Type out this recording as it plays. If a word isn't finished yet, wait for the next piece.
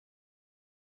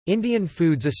Indian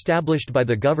foods established by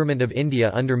the Government of India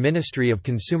under Ministry of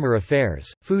Consumer Affairs,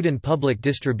 Food and Public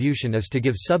Distribution is to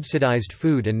give subsidised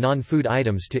food and non-food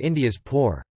items to India's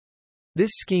poor.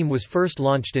 This scheme was first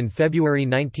launched in February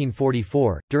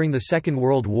 1944, during the Second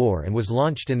World War and was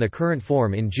launched in the current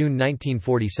form in June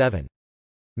 1947.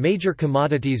 Major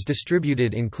commodities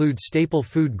distributed include staple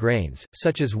food grains,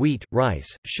 such as wheat,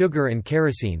 rice, sugar and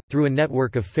kerosene, through a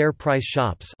network of fair price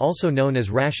shops, also known as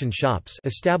ration shops,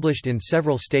 established in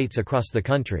several states across the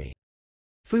country.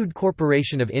 Food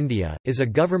Corporation of India, is a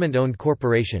government-owned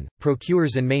corporation,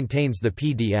 procures and maintains the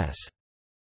PDS.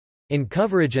 In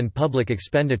coverage and public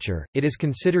expenditure, it is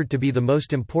considered to be the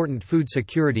most important food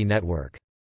security network.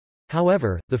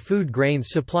 However, the food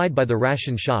grains supplied by the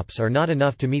ration shops are not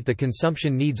enough to meet the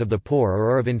consumption needs of the poor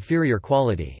or are of inferior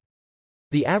quality.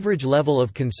 The average level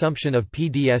of consumption of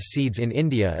PDS seeds in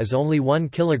India is only 1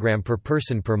 kg per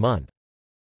person per month.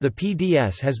 The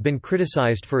PDS has been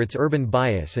criticized for its urban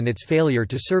bias and its failure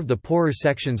to serve the poorer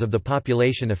sections of the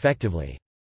population effectively.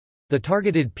 The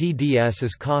targeted PDS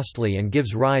is costly and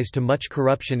gives rise to much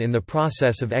corruption in the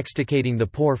process of extricating the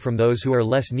poor from those who are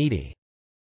less needy.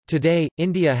 Today,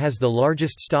 India has the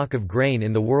largest stock of grain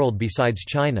in the world besides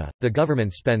China. The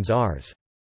government spends Rs.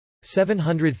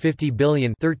 $750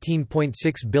 billion ($13.6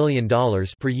 billion)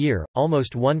 per year,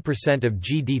 almost 1% of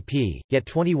GDP, yet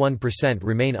 21%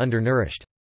 remain undernourished.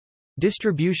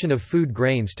 Distribution of food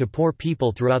grains to poor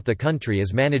people throughout the country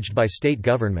is managed by state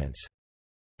governments.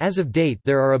 As of date,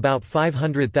 there are about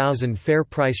 500,000 fair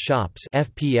price shops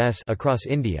 (FPS) across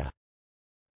India.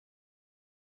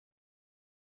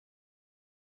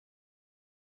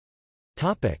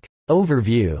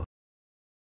 Overview.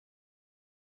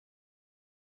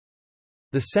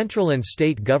 The central and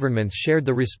state governments shared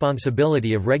the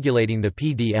responsibility of regulating the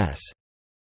PDS.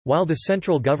 While the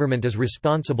central government is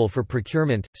responsible for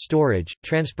procurement, storage,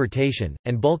 transportation,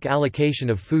 and bulk allocation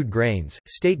of food grains,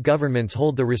 state governments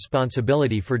hold the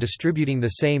responsibility for distributing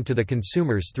the same to the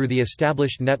consumers through the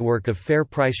established network of fair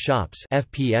price shops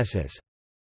 (FPSs).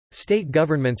 State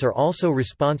governments are also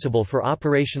responsible for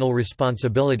operational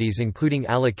responsibilities including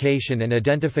allocation and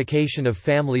identification of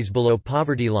families below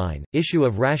poverty line, issue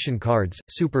of ration cards,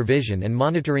 supervision and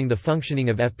monitoring the functioning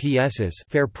of FPSs,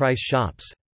 fair price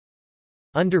shops.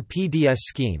 Under PDS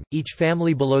scheme, each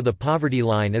family below the poverty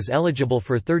line is eligible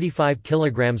for 35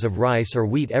 kg of rice or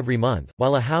wheat every month,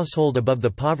 while a household above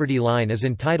the poverty line is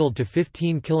entitled to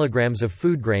 15 kg of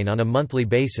food grain on a monthly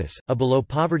basis. A below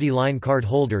poverty line card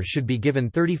holder should be given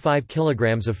 35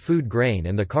 kg of food grain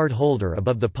and the card holder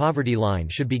above the poverty line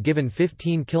should be given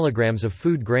 15 kg of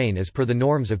food grain as per the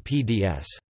norms of PDS.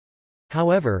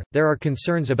 However, there are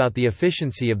concerns about the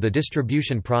efficiency of the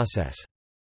distribution process.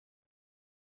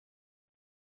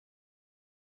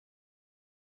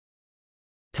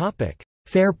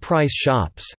 Fair price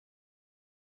shops.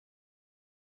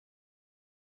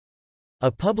 A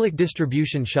public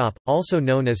distribution shop, also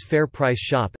known as Fair Price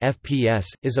Shop (FPS),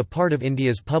 is a part of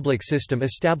India's public system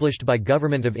established by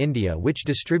Government of India which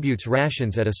distributes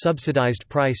rations at a subsidised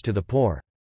price to the poor.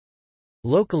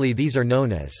 Locally these are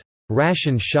known as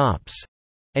ration shops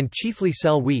and chiefly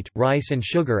sell wheat, rice and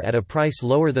sugar at a price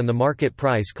lower than the market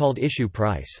price called issue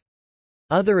price.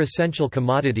 Other essential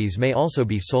commodities may also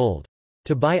be sold.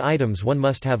 To buy items one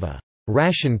must have a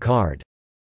ration card.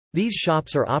 These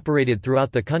shops are operated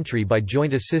throughout the country by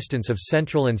joint assistance of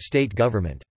central and state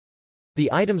government.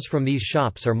 The items from these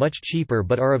shops are much cheaper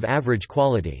but are of average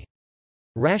quality.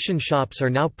 Ration shops are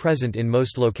now present in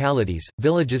most localities,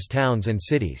 villages, towns and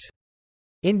cities.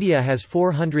 India has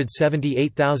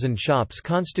 478,000 shops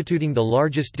constituting the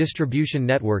largest distribution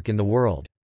network in the world.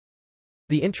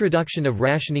 The introduction of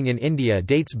rationing in India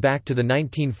dates back to the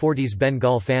 1940s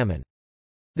Bengal famine.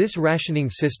 This rationing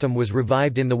system was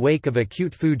revived in the wake of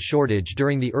acute food shortage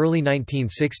during the early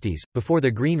 1960s. Before the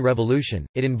Green Revolution,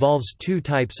 it involves two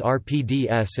types: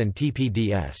 RPDS and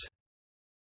TPDS.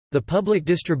 The public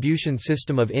distribution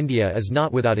system of India is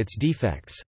not without its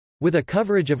defects. With a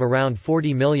coverage of around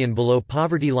 40 million below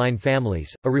poverty line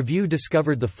families, a review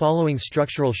discovered the following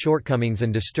structural shortcomings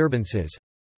and disturbances.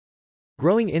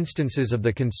 Growing instances of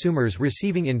the consumers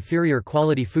receiving inferior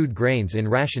quality food grains in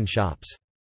ration shops.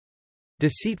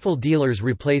 Deceitful dealers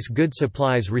replace good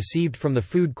supplies received from the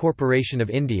Food Corporation of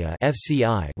India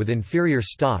 (FCI) with inferior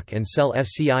stock and sell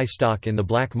FCI stock in the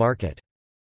black market.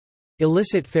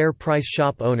 Illicit fair price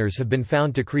shop owners have been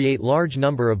found to create large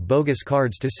number of bogus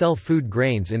cards to sell food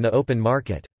grains in the open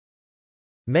market.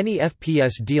 Many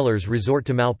FPS dealers resort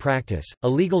to malpractice,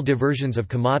 illegal diversions of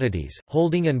commodities,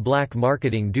 holding and black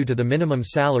marketing due to the minimum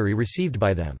salary received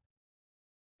by them.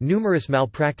 Numerous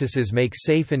malpractices make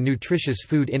safe and nutritious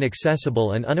food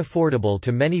inaccessible and unaffordable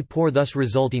to many poor, thus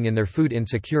resulting in their food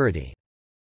insecurity.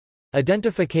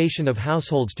 Identification of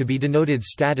households to be denoted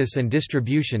status and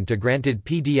distribution to granted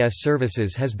PDS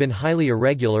services has been highly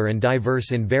irregular and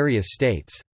diverse in various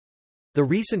states. The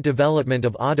recent development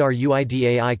of Aadhaar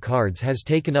UIDAI cards has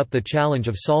taken up the challenge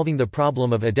of solving the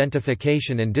problem of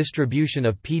identification and distribution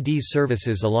of PD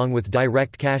services along with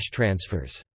direct cash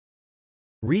transfers.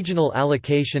 Regional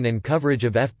allocation and coverage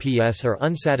of FPS are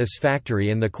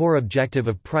unsatisfactory and the core objective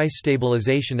of price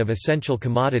stabilization of essential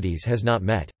commodities has not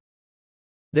met.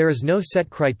 There is no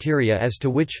set criteria as to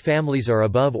which families are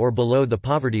above or below the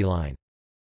poverty line.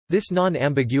 This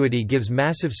non-ambiguity gives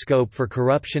massive scope for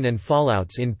corruption and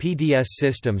fallouts in PDS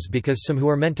systems because some who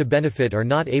are meant to benefit are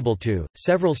not able to.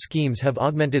 Several schemes have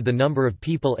augmented the number of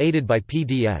people aided by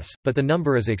PDS, but the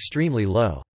number is extremely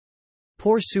low.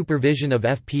 Poor supervision of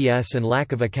FPS and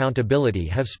lack of accountability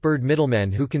have spurred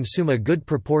middlemen who consume a good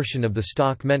proportion of the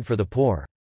stock meant for the poor.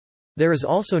 There is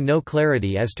also no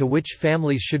clarity as to which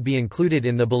families should be included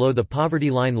in the below the poverty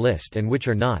line list and which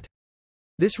are not.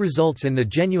 This results in the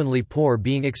genuinely poor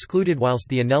being excluded whilst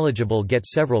the ineligible get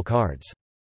several cards.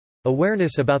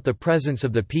 Awareness about the presence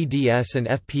of the PDS and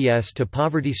FPS to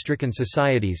poverty-stricken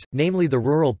societies, namely the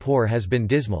rural poor, has been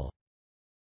dismal.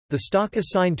 The stock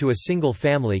assigned to a single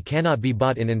family cannot be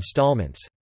bought in installments.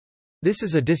 This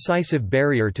is a decisive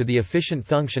barrier to the efficient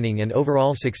functioning and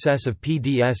overall success of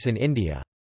PDS in India.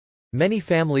 Many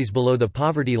families below the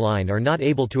poverty line are not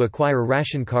able to acquire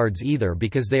ration cards either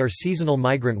because they are seasonal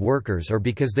migrant workers or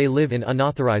because they live in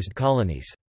unauthorized colonies.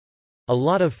 A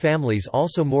lot of families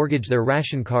also mortgage their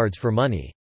ration cards for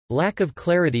money. Lack of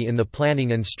clarity in the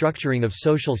planning and structuring of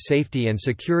social safety and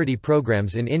security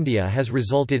programs in India has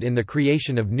resulted in the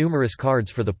creation of numerous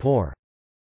cards for the poor.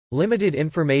 Limited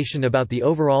information about the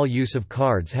overall use of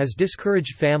cards has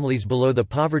discouraged families below the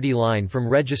poverty line from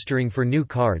registering for new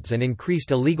cards and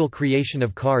increased illegal creation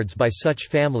of cards by such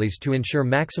families to ensure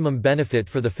maximum benefit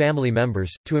for the family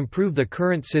members. To improve the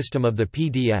current system of the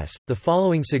PDS, the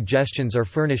following suggestions are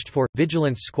furnished for: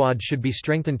 vigilance squad should be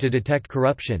strengthened to detect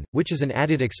corruption, which is an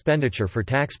added expenditure for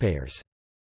taxpayers.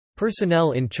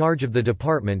 Personnel in charge of the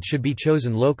department should be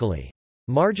chosen locally.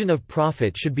 Margin of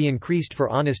profit should be increased for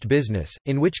honest business,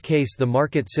 in which case the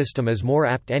market system is more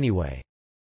apt anyway.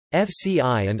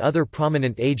 FCI and other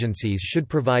prominent agencies should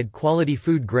provide quality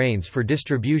food grains for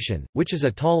distribution, which is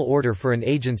a tall order for an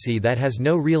agency that has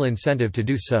no real incentive to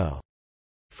do so.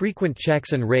 Frequent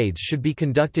checks and raids should be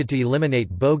conducted to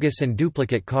eliminate bogus and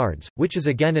duplicate cards, which is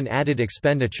again an added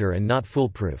expenditure and not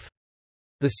foolproof.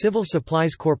 The Civil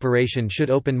Supplies Corporation should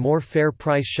open more fair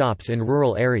price shops in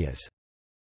rural areas.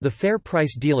 The fair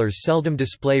price dealers seldom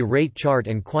display rate chart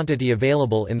and quantity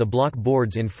available in the block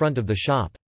boards in front of the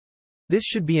shop. This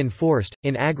should be enforced.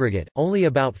 In aggregate, only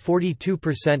about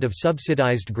 42% of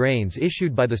subsidized grains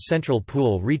issued by the central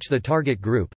pool reach the target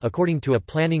group, according to a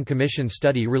Planning Commission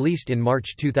study released in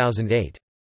March 2008.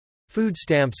 Food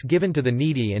stamps given to the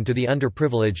needy and to the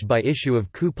underprivileged by issue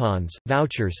of coupons,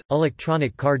 vouchers,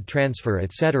 electronic card transfer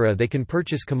etc. They can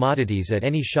purchase commodities at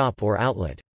any shop or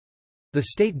outlet. The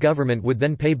state government would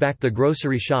then pay back the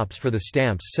grocery shops for the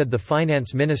stamps, said the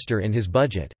finance minister in his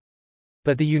budget.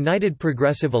 But the United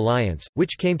Progressive Alliance,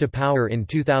 which came to power in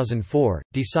 2004,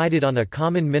 decided on a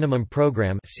Common Minimum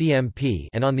Program (CMP),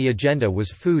 and on the agenda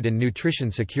was food and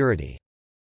nutrition security.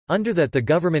 Under that, the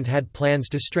government had plans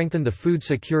to strengthen the Food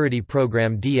Security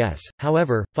Program (DS).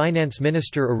 However, Finance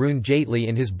Minister Arun Jaitley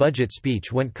in his budget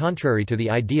speech went contrary to the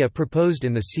idea proposed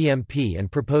in the CMP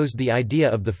and proposed the idea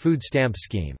of the food stamp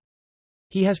scheme.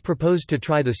 He has proposed to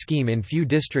try the scheme in few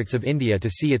districts of India to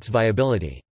see its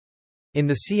viability. In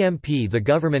the CMP, the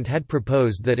government had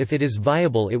proposed that if it is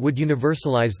viable it would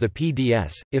universalize the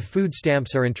PDS. If food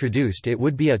stamps are introduced it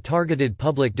would be a targeted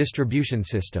public distribution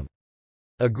system.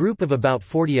 A group of about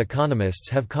 40 economists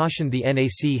have cautioned the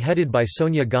NAC headed by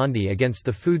Sonia Gandhi against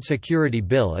the Food Security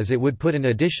Bill as it would put an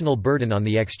additional burden on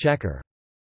the exchequer.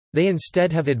 They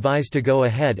instead have advised to go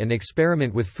ahead and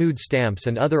experiment with food stamps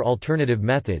and other alternative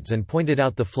methods and pointed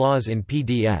out the flaws in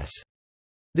PDS.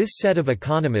 This set of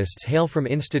economists hail from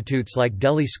institutes like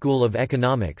Delhi School of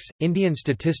Economics, Indian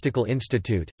Statistical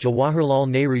Institute, Jawaharlal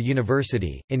Nehru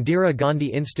University, Indira Gandhi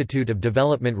Institute of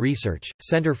Development Research,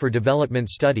 Center for Development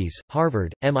Studies,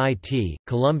 Harvard, MIT,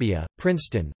 Columbia,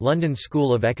 Princeton, London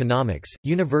School of Economics,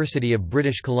 University of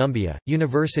British Columbia,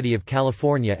 University of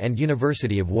California and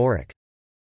University of Warwick.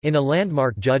 In a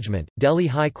landmark judgment, Delhi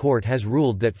High Court has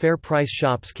ruled that fair price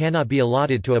shops cannot be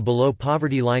allotted to a below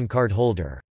poverty line card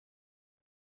holder.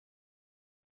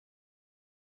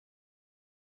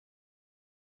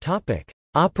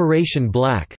 Operation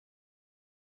Black.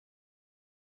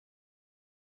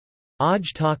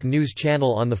 Aaj Tak News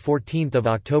Channel on 14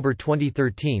 October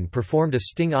 2013 performed a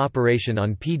sting operation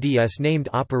on PDS named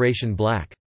Operation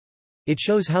Black. It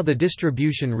shows how the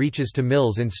distribution reaches to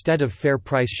mills instead of fair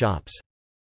price shops.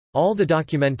 All the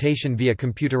documentation via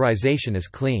computerization is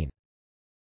clean.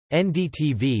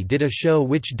 NDTV did a show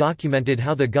which documented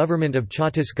how the government of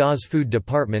Chhattisgarh's food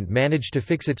department managed to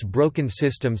fix its broken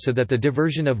system so that the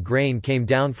diversion of grain came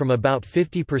down from about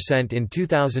 50% in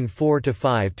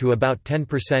 2004-05 to about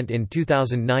 10% in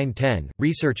 2009-10.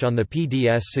 Research on the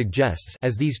PDS suggests,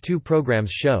 as these two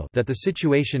programs show, that the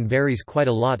situation varies quite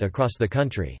a lot across the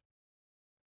country.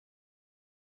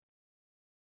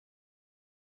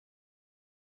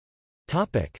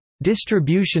 Topic: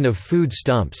 Distribution of food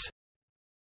stumps.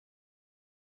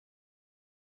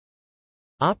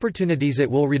 Opportunities. It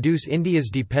will reduce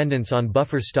India's dependence on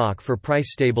buffer stock for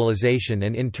price stabilization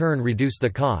and in turn reduce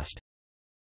the cost.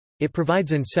 It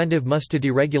provides incentive to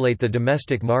deregulate the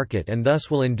domestic market and thus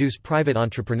will induce private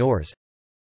entrepreneurs.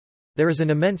 There is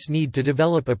an immense need to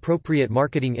develop appropriate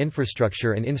marketing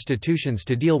infrastructure and institutions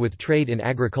to deal with trade in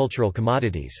agricultural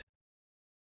commodities.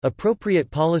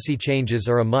 Appropriate policy changes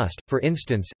are a must. For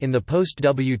instance, in the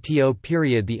post-WTO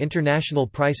period the international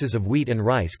prices of wheat and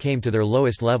rice came to their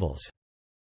lowest levels.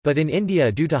 But in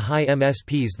India, due to high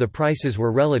MSPs, the prices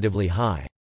were relatively high.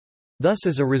 Thus,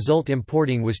 as a result,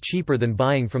 importing was cheaper than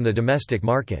buying from the domestic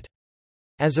market.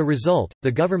 As a result,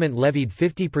 the government levied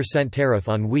 50% tariff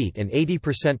on wheat and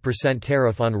 80%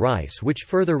 tariff on rice, which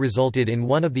further resulted in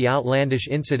one of the outlandish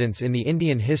incidents in the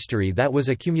Indian history, that was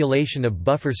accumulation of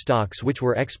buffer stocks which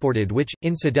were exported, which,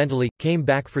 incidentally, came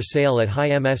back for sale at high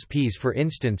MSPs. For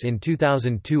instance, in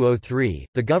 2002-03,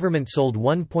 the government sold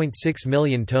 1.6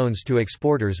 million tonnes to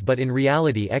exporters, but in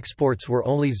reality exports were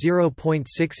only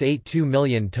 0.682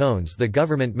 million tonnes. The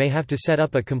government may have to set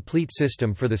up a complete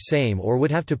system for the same, or would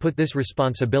have to put this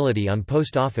responsibility on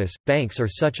post office, banks or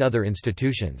such other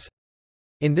institutions.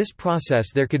 In this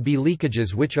process there could be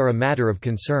leakages which are a matter of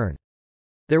concern.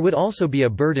 There would also be a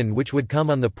burden which would come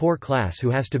on the poor class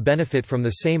who has to benefit from the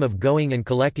same of going and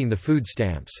collecting the food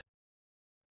stamps.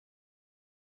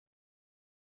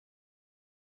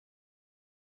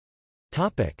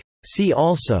 See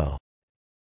also: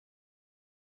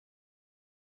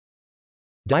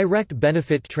 Direct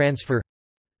benefit transfer,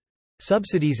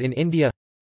 subsidies in India,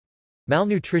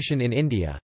 malnutrition in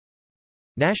India,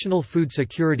 National Food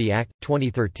Security Act,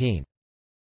 2013.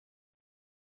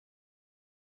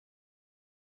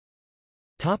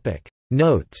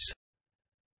 Notes.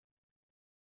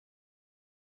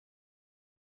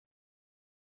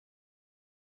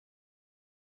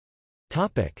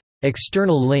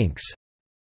 External links.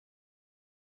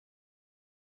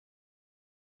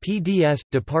 PDS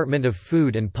 – Department of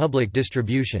Food and Public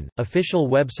Distribution, official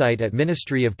website at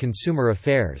Ministry of Consumer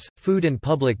Affairs, Food and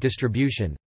Public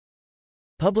Distribution.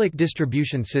 Public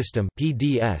Distribution System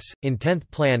 (PDS), in 10th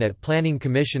Plan at Planning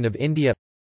Commission of India.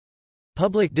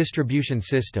 Public Distribution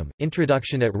System,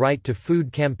 Introduction at Right to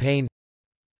Food Campaign.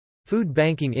 Food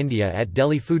Banking India at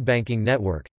Delhi Food Banking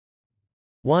Network.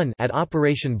 1 at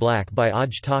Operation Black by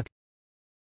Aaj Tak.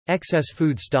 Excess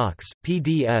Food Stocks,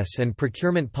 PDS and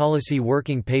Procurement Policy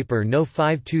Working Paper No.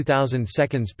 5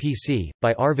 2002 PC,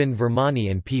 by Arvind Vermani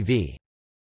and P.V.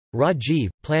 Rajiv,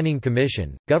 Planning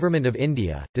Commission, Government of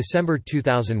India, December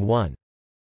 2001.